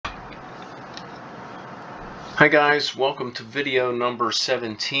Hi guys, welcome to video number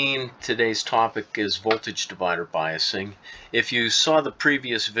 17. Today's topic is voltage divider biasing. If you saw the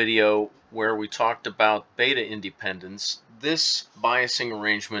previous video where we talked about beta independence, this biasing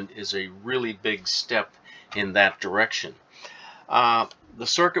arrangement is a really big step in that direction. The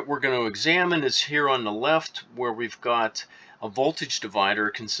circuit we're going to examine is here on the left, where we've got a voltage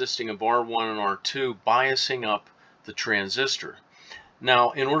divider consisting of R1 and R2 biasing up the transistor.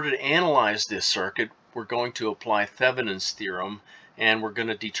 Now, in order to analyze this circuit, we're going to apply Thevenin's theorem, and we're going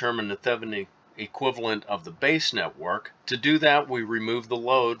to determine the Thevenin equivalent of the base network. To do that, we remove the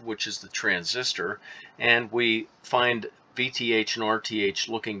load, which is the transistor, and we find VTH and RTH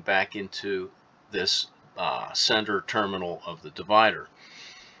looking back into this center terminal of the divider.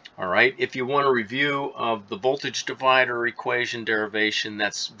 Alright, if you want a review of the voltage divider equation derivation,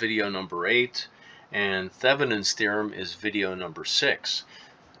 that's video number 8, and Thevenin's theorem is video number 6.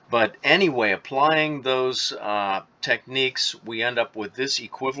 But anyway, applying those techniques, we end up with this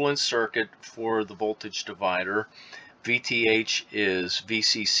equivalent circuit for the voltage divider. VTH is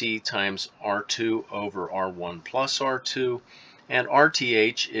VCC times R2 over R1 plus R2, and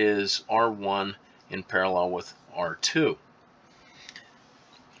RTH is R1 in parallel with R2.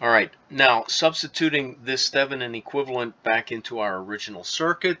 Alright, now substituting this Thevenin equivalent back into our original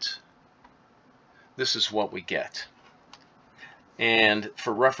circuit, this is what we get. And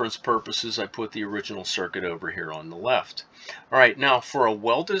for reference purposes, I put the original circuit over here on the left. Alright, now for a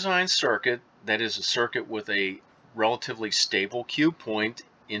well-designed circuit, that is a circuit with a relatively stable Q point,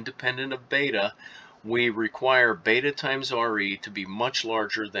 independent of beta, we require beta times RE to be much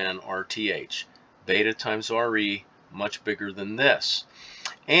larger than RTH. Beta times RE much bigger than this.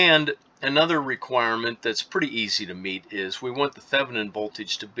 And another requirement that's pretty easy to meet is we want the Thevenin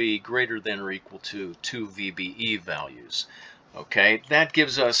voltage to be greater than or equal to 2 VBE values. Okay, that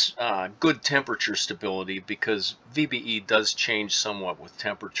gives us good temperature stability because VBE does change somewhat with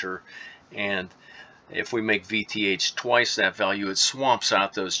temperature, and if we make VTH twice that value, it swamps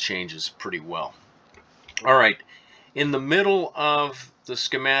out those changes pretty well. Alright, in the middle of the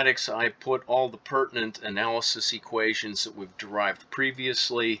schematics, I put all the pertinent analysis equations that we've derived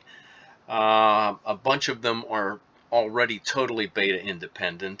previously. A bunch of them are already totally beta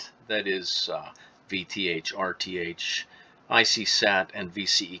independent, that is VTH, RTH, IC-SAT, and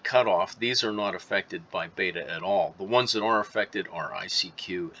VCE cutoff. These are not affected by beta at all. The ones that are affected are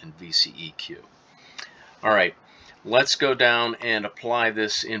ICQ and VCEQ. Alright, let's go down and apply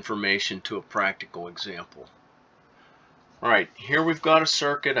this information to a practical example. Alright, here we've got a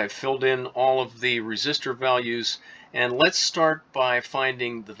circuit. I've filled in all of the resistor values, and let's start by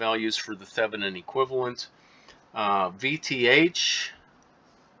finding the values for the Thevenin equivalent. VTH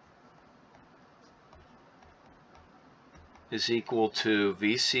is equal to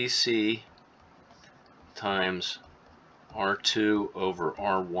VCC times R2 over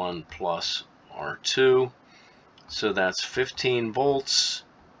R1 plus R2. So that's 15 volts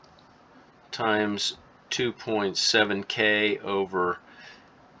times 2.7K over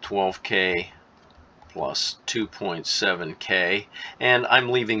 12K plus 2.7K. And I'm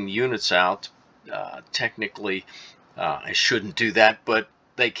leaving the units out. Technically, I shouldn't do that, but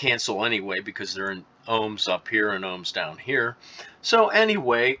they cancel anyway because they're in ohms up here and ohms down here. So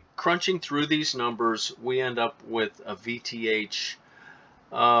anyway, crunching through these numbers, we end up with a VTH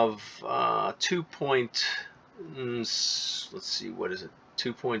of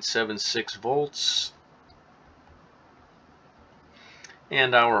 2.76 volts,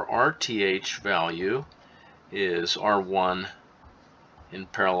 and our RTH value is R1 in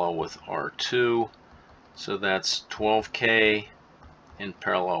parallel with R2, so that's 12K in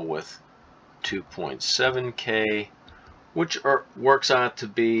parallel with 2.7K, which works out to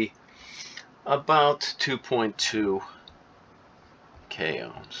be about 2.2 K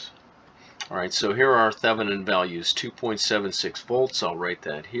ohms. Alright, so here are our Thevenin values, 2.76 volts, I'll write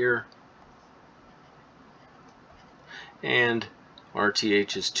that here, and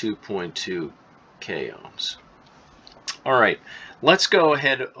RTH is 2.2 K ohms. Alright, let's go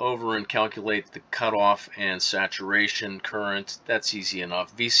ahead over and calculate the cutoff and saturation current. That's easy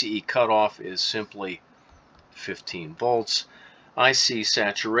enough. VCE cutoff is simply 15 volts. IC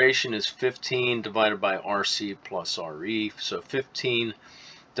saturation is 15 divided by RC plus RE. So 15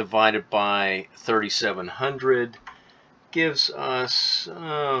 divided by 3700 gives us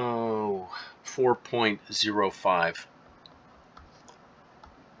 4.05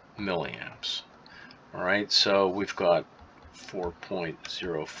 milliamps. Alright, so we've got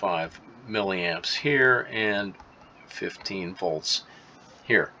 4.05 milliamps here and 15 volts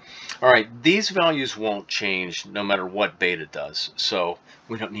here. Alright, these values won't change no matter what beta does, so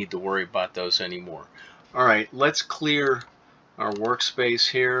we don't need to worry about those anymore. All right, let's clear our workspace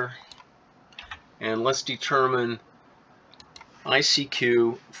here, and let's determine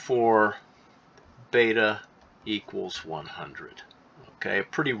ICQ for beta equals 100. Okay, a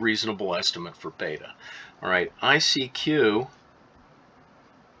pretty reasonable estimate for beta. All right, ICQ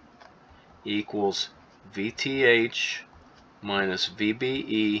equals VTH minus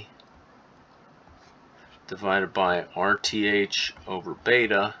VBE divided by RTH over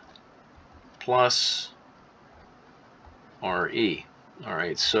beta plus RE. All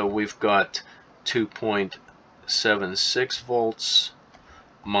right, so we've got 2.76 volts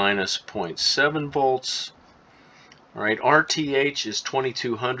minus 0.7 volts. All right, RTH is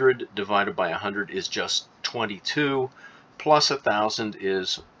 2200 divided by 100 is just 22, plus 1000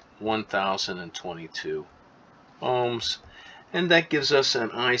 is 1022 ohms, and that gives us an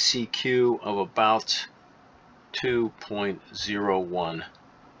ICQ of about 2.01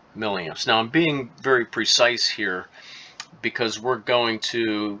 milliamps. Now I'm being very precise here because we're going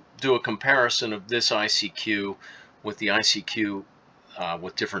to do a comparison of this ICQ with the ICQ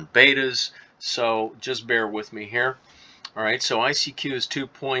with different betas, so just bear with me here. All right, so ICQ is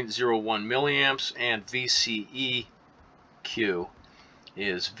 2.01 milliamps, and VCEQ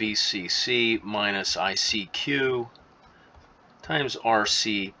is VCC minus ICQ times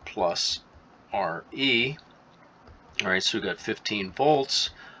RC plus RE. All right, so we've got 15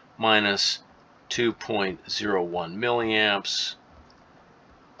 volts minus 2.01 milliamps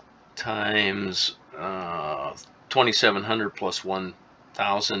times 2700 plus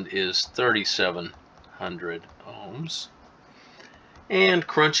 1000 is 3700 ohms. And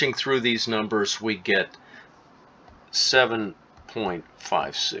crunching through these numbers, we get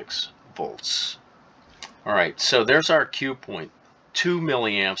 7.56 volts. All right, so there's our Q point, 2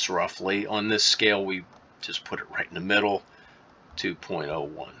 milliamps roughly. On this scale, we just put it right in the middle,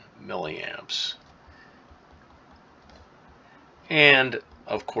 2.01 milliamps. And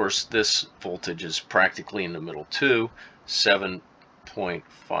of course, this voltage is practically in the middle too,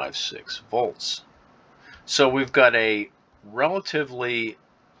 7.56 volts. So we've got a relatively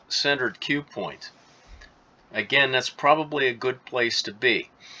centered Q point. Again, that's probably a good place to be.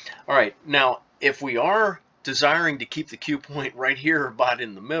 All right, now if we are desiring to keep the Q point right here about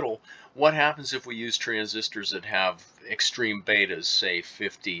in the middle, what happens if we use transistors that have extreme betas, say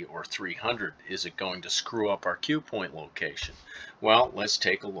 50 or 300? Is it going to screw up our Q point location? Well, let's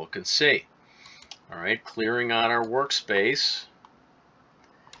take a look and see. All right, clearing out our workspace.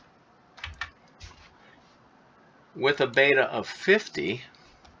 With a beta of 50,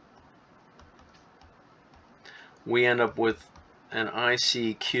 we end up with an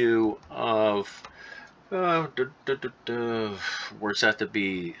ICQ of, works out to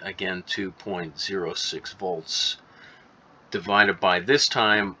be, again, 2.06 volts, divided by, this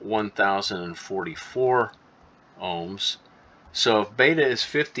time, 1044 ohms. So if beta is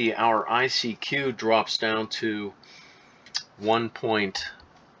 50, our ICQ drops down to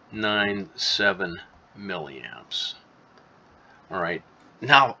 1.97 milliamps. All right,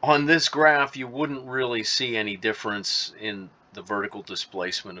 now on this graph you wouldn't really see any difference in the vertical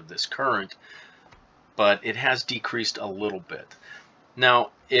displacement of this current, but it has decreased a little bit.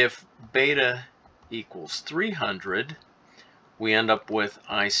 Now if beta equals 300, we end up with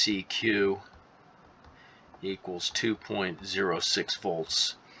ICQ equals 2.06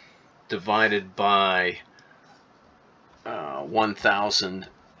 volts divided by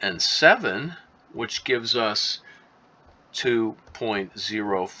 1007, which gives us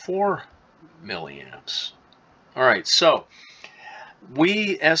 2.04 milliamps. All right, so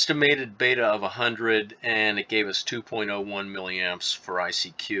we estimated beta of 100, and it gave us 2.01 milliamps for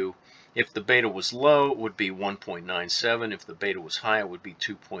ICQ. If the beta was low, it would be 1.97. If the beta was high, it would be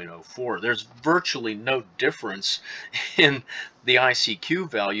 2.04. There's virtually no difference in the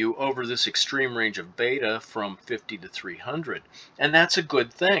ICQ value over this extreme range of beta from 50 to 300. And that's a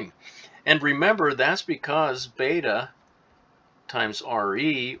good thing. And remember, that's because beta times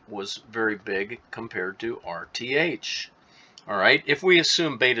RE was very big compared to RTH. All right, if we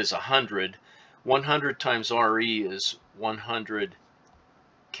assume beta is 100, 100 times RE is 100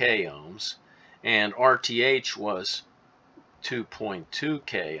 K ohms, and RTH was 2.2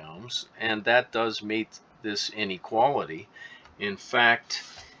 K ohms, and that does meet this inequality. In fact,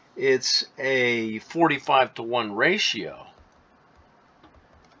 it's a 45-to-1 ratio.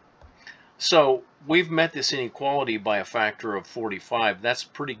 So we've met this inequality by a factor of 45. That's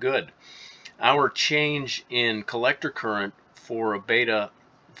pretty good. Our change in collector current for a beta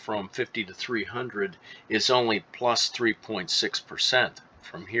from 50 to 300 is only plus 3.6%.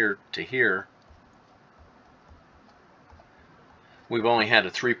 From here to here, we've only had a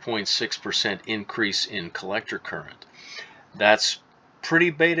 3.6% increase in collector current. That's pretty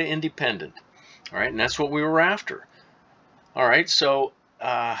beta independent. All right, and that's what we were after. All right, so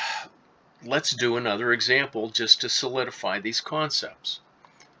let's do another example just to solidify these concepts.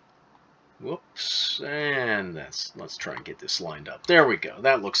 Whoops, and let's try and get this lined up. There we go.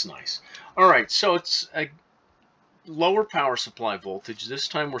 That looks nice. All right, so it's a lower power supply voltage. This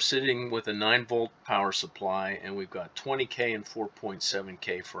time we're sitting with a 9-volt power supply, and we've got 20K and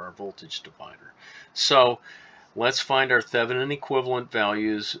 4.7K for our voltage divider. So let's find our Thevenin equivalent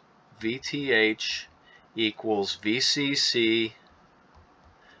values. VTH equals VCC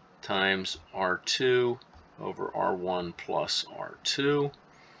times R2 over R1 plus R2.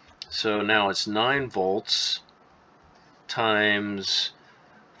 So now it's 9 volts times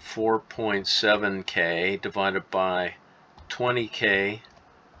 4.7K divided by 20K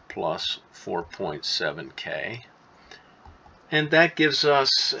plus 4.7K. And that gives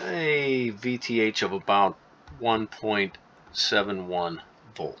us a VTH of about 1.71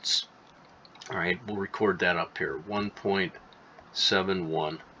 volts. All right, we'll record that up here,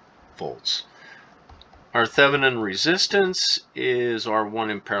 1.71 volts. Our Thevenin resistance is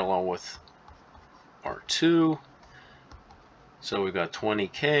R1 in parallel with R2. So we've got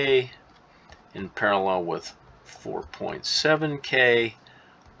 20K in parallel with 4.7K,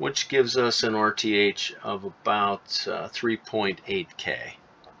 which gives us an RTH of about 3.8K.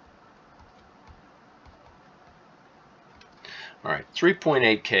 All right,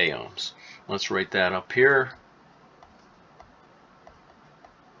 3.8K ohms. Let's write that up here.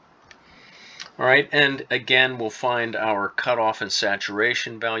 All right, and again, we'll find our cutoff and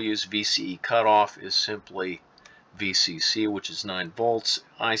saturation values. VCE cutoff is simply VCC, which is 9 volts.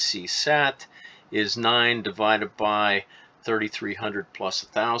 IC sat is 9 divided by 3300 plus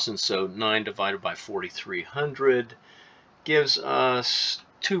 1000, so 9 divided by 4300 gives us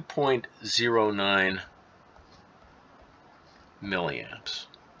 2.09 milliamps.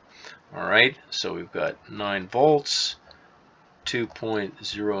 All right, so we've got 9 volts,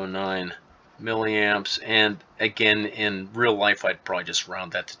 2.09 milliamps, and again, in real life, I'd probably just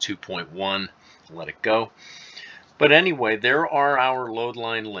round that to 2.1 and let it go. But anyway, there are our load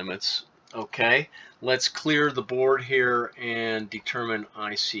line limits. Okay, let's clear the board here and determine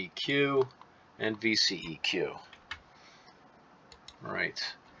ICQ and VCEQ. All right,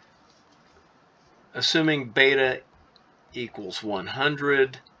 assuming beta equals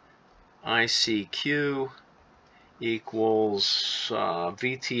 100, ICQ equals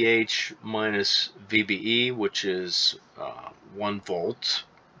VTH minus VBE, which is 1 volt,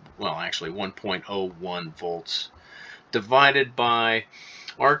 well actually 1.01 volts, divided by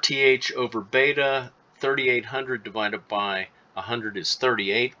RTH over beta. 3800 divided by 100 is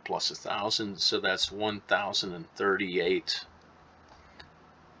 38 plus 1000, so that's 1038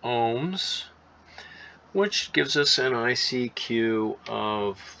 ohms, which gives us an ICQ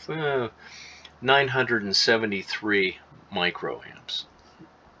of 973 microamps.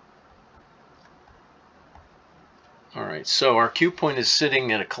 All right, so our Q point is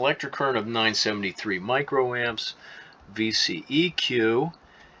sitting at a collector current of 973 microamps. VCEQ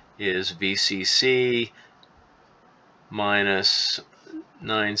is VCC minus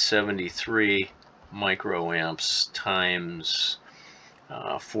 973 microamps times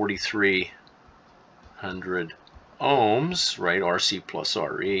 4300 ohms, right, RC plus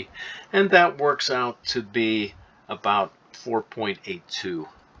RE, and that works out to be about 4.82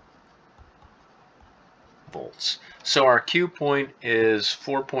 volts. So our Q point is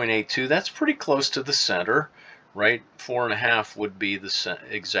 4.82. That's pretty close to the center, right? 4.5 would be the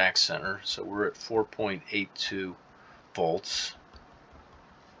exact center, so we're at 4.82 volts.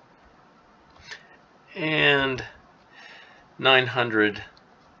 And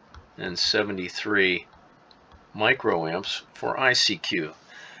 973 microamps for ICQ.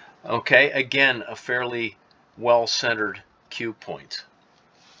 Okay, again, a fairly well-centered Q point.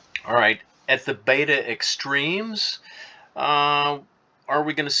 All right, at the beta extremes, are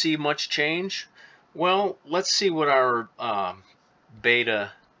we going to see much change? Well, let's see what our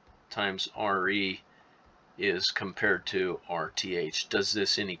beta times RE is compared to RTH. Does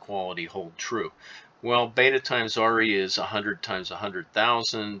this inequality hold true? Well, beta times RE is 100 times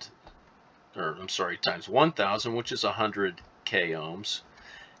 100,000, or I'm sorry, times 1,000, which is 100 K ohms.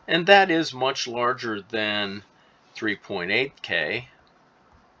 And that is much larger than 3.8K.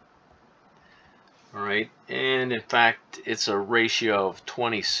 All right, and in fact, it's a ratio of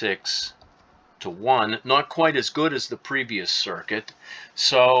 26 to 1, not quite as good as the previous circuit.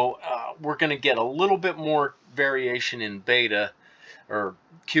 So we're going to get a little bit more variation in beta, or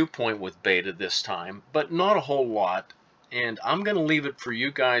Q point with beta this time, but not a whole lot. and I'm going to leave it for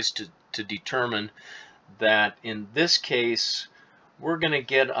you guys to determine that in this case we're going to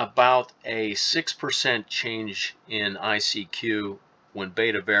get about a 6% change in ICQ when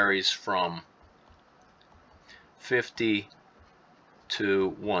beta varies from 50 to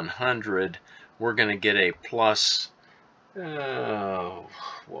 100. We're going to get a plus,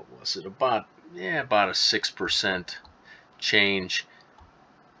 what was it, about a 6% change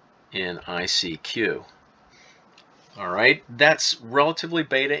in ICQ. All right, that's relatively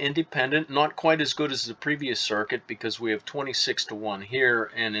beta independent, not quite as good as the previous circuit because we have 26 to 1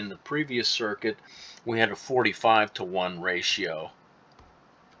 here, and in the previous circuit we had a 45 to 1 ratio,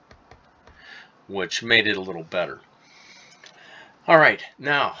 which made it a little better. All right,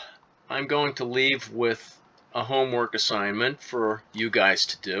 now I'm going to leave with a homework assignment for you guys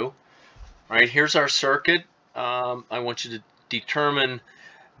to do. All right, here's our circuit. I want you to determine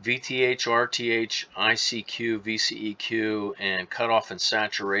VTH, RTH, ICQ, VCEQ, and cutoff and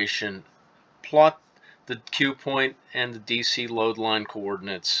saturation. Plot the Q point and the DC load line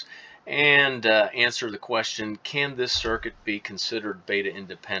coordinates, and answer the question, can this circuit be considered beta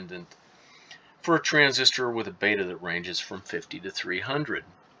independent for a transistor with a beta that ranges from 50 to 300?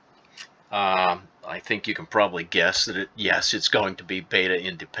 I think you can probably guess that yes, it's going to be beta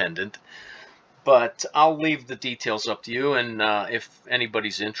independent. But I'll leave the details up to you, and if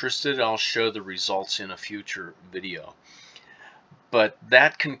anybody's interested, I'll show the results in a future video. But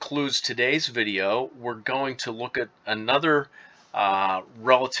that concludes today's video. We're going to look at another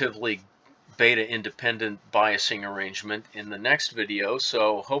relatively beta independent biasing arrangement in the next video,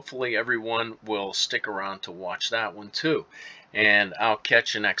 so hopefully everyone will stick around to watch that one too. And I'll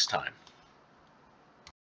catch you next time.